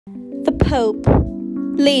The Pope,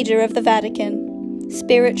 leader of the Vatican,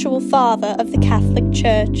 spiritual father of the Catholic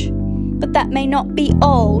Church. But that may not be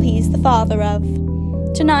all he's the father of.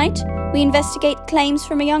 Tonight, we investigate claims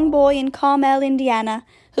from a young boy in Carmel, Indiana,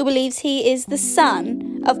 who believes he is the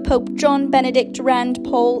son of Pope John Benedict Rand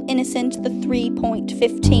Paul Innocent the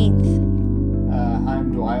 3.15th.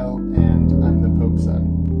 I'm Dwyle, and I'm the Pope's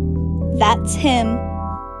son. That's him.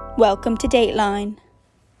 Welcome to Dateline.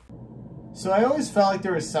 So I always felt like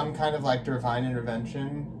there was some kind of like divine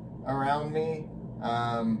intervention around me.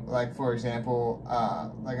 Like for example,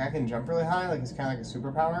 like I can jump really high, like it's kind of like a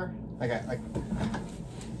superpower. Like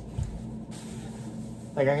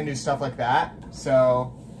I can do stuff like that.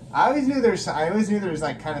 So I always knew there was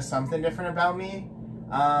like kind of something different about me.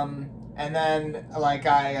 And then like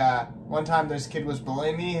one time this kid was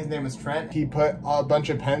bullying me. His name was Trent. He put a bunch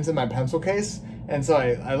of pens in my pencil case. And so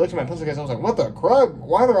I looked at my pencil case and I was like, what the crud?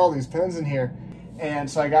 Why are there all these pens in here? And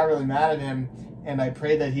so I got really mad at him and I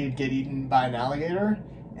prayed that he'd get eaten by an alligator.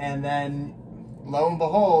 And then lo and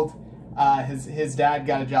behold, his dad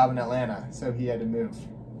got a job in Atlanta, so he had to move.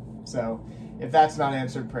 So if that's not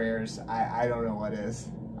answered prayers, I don't know what is.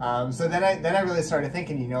 So then I really started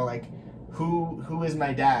thinking, you know, like who is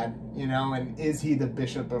my dad, you know, and is he the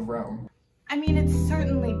Bishop of Rome? I mean, it's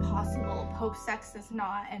certainly possible Pope sex is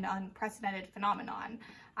not an unprecedented phenomenon.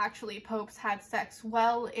 Actually, popes had sex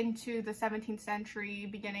well into the 17th century,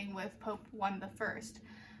 beginning with Pope I.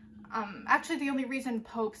 Actually, the only reason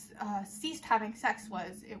popes ceased having sex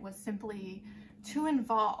was it was simply too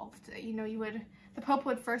involved. You know, the Pope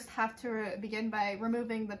would first have to begin by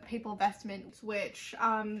removing the papal vestments, which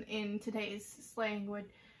in today's slang would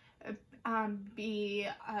be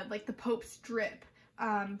like the Pope's drip.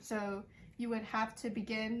 So you would have to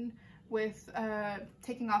begin with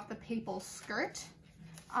taking off the papal skirt,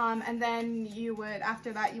 and then you would,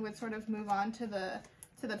 after that, you would sort of move on to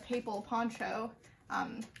the papal poncho.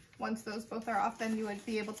 Once those both are off, then you would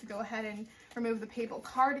be able to go ahead and remove the papal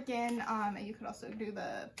cardigan, and you could also do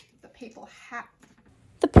the papal hat.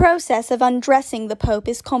 The process of undressing the Pope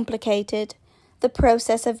is complicated. The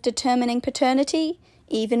process of determining paternity,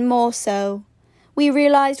 even more so. We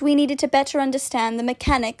realized we needed to better understand the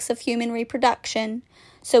mechanics of human reproduction,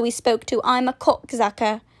 so we spoke to Ima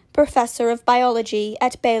Kochzacker, professor of biology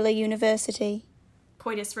at Baylor University.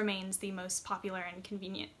 Coitus remains the most popular and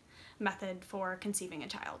convenient method for conceiving a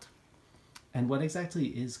child. And what exactly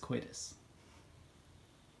is coitus?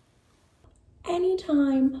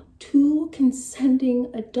 Anytime two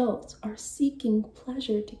consenting adults are seeking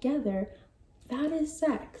pleasure together, that is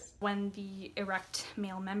sex. When the erect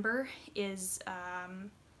male member is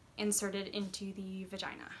inserted into the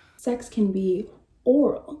vagina. Sex can be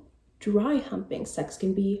oral, dry humping. Sex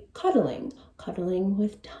can be cuddling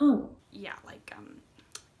with tongue. Yeah, like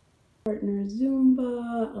Partner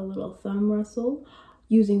Zumba, a little thumb wrestle,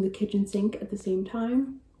 using the kitchen sink at the same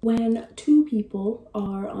time. When two people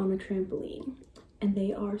are on a trampoline and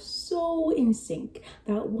they are so in sync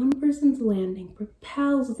that one person's landing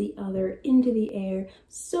propels the other into the air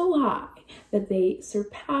so high that they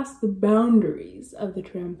surpass the boundaries of the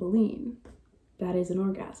trampoline, that is an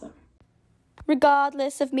orgasm.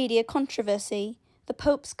 Regardless of media controversy, the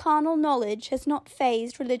Pope's carnal knowledge has not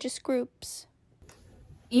fazed religious groups.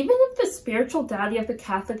 Even if the spiritual daddy of the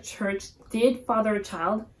Catholic Church did father a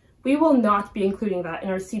child, we will not be including that in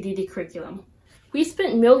our CDD curriculum. We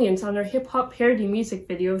spent millions on our hip-hop parody music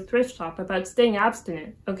video Thrift Shop about staying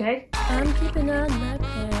abstinent, okay? I'm keeping on my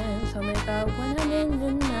pants, only got 100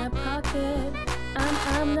 in my pocket.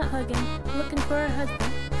 I'm not hugging, looking for a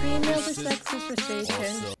husband. 3 meals of sex is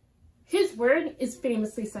frustration. His word is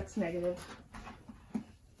famously sex negative.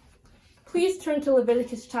 Please turn to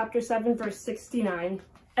Leviticus chapter 7, verse 69.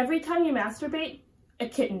 Every time you masturbate, a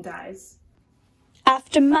kitten dies.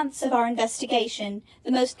 After months of our investigation,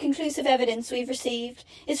 the most conclusive evidence we've received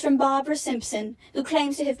is from Barbara Simpson, who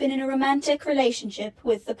claims to have been in a romantic relationship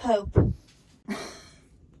with the Pope.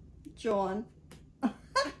 John.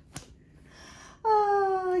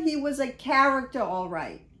 He was a character, all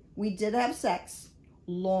right. We did have sex.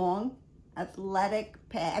 Long, athletic,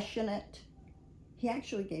 passionate. He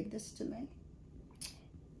actually gave this to me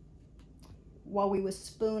while we were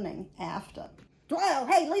spooning after. Dwyle,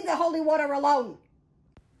 hey, leave the holy water alone.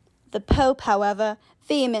 The Pope, however,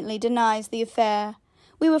 vehemently denies the affair.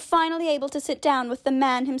 We were finally able to sit down with the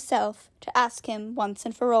man himself to ask him once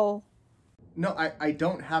and for all. No, I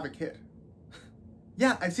don't have a kid.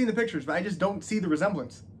 Yeah, I've seen the pictures, but I just don't see the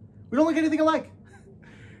resemblance. We don't look anything alike.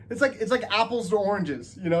 It's like apples to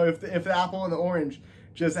oranges, you know, if the apple and the orange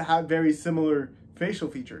just have very similar facial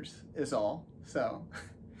features is all. So,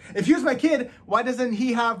 if he was my kid, why doesn't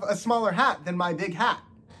he have a smaller hat than my big hat?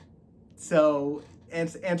 So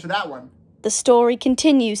answer that one. The story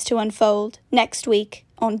continues to unfold next week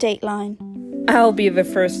on Dateline. I'll be the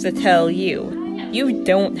first to tell you. You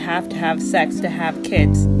don't have to have sex to have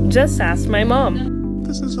kids. Just ask my mom.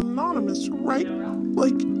 This is anonymous, right?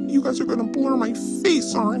 Like, you guys are gonna blur my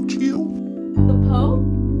face, aren't you? The Pope?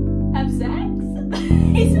 Have sex?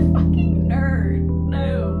 He's a fucking nerd.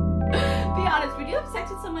 No. Be honest, would you have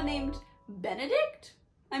sex with someone named Benedict?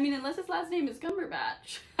 I mean, unless his last name is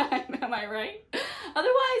Cumberbatch. Am I right?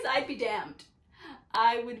 Otherwise, I'd be damned.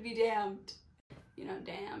 I would be damned. You know,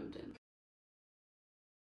 damned.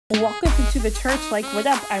 Welcome into the church, like, what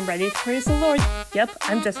up? I'm ready to praise the Lord. Yep,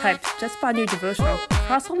 I'm just hyped. Just bought a new devotional.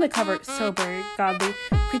 Cross on the cover, sober, godly.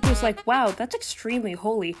 Preacher's like, wow, that's extremely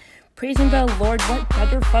holy. Praising the Lord, what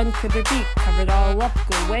better fun could there be? Cover it all up,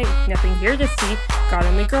 go away. Nothing here to see. God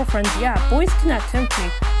only girlfriends, yeah, boys cannot tempt me.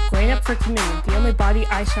 Going up for communion, the only body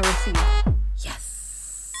I shall receive.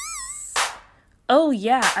 Yes. Oh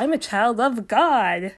yeah, I'm a child of God.